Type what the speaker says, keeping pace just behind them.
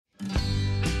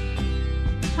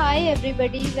Hi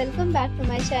everybody, welcome back to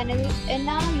my channel, and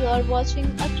now you are watching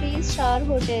a 3-star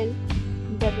hotel.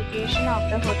 The location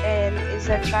of the hotel is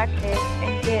attractive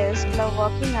and guests love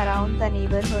walking around the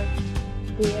neighborhood.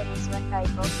 There is one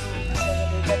type of rooms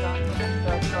available on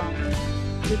booking.com.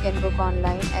 You can book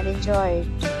online and enjoy it.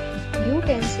 You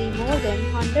can see more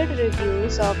than 100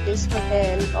 reviews of this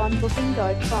hotel on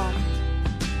booking.com.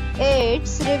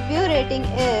 Its review rating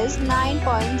is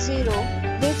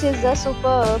 9.0, which is the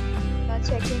superb.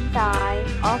 The check-in time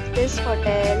of this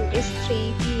hotel is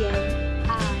 3 p.m.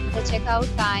 and the checkout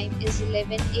time is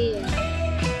 11 a.m.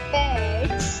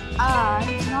 Pets are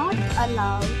not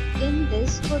allowed in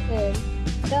this hotel.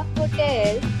 The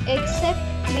hotel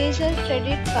accepts major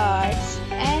credit cards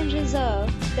and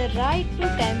reserves the right to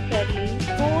temporarily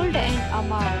hold an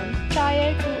amount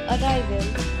prior to arrival.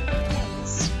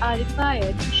 Guests are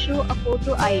required to show a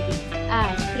photo ID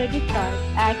and credit card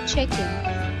at check-in.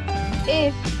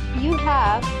 If you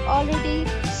have already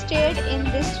stayed in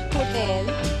this hotel,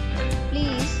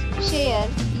 please share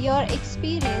your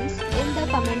experience in the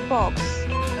comment box.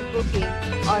 For booking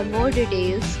or more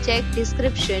details, check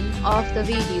description of the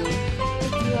video.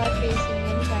 If you are facing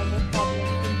any kind of problem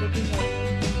in booking a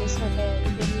room in this hotel,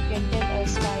 then you can tell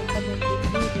us by commenting.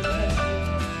 We will help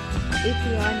you. If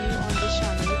you are new on this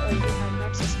channel or you have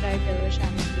not subscribed our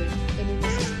channel yet, then you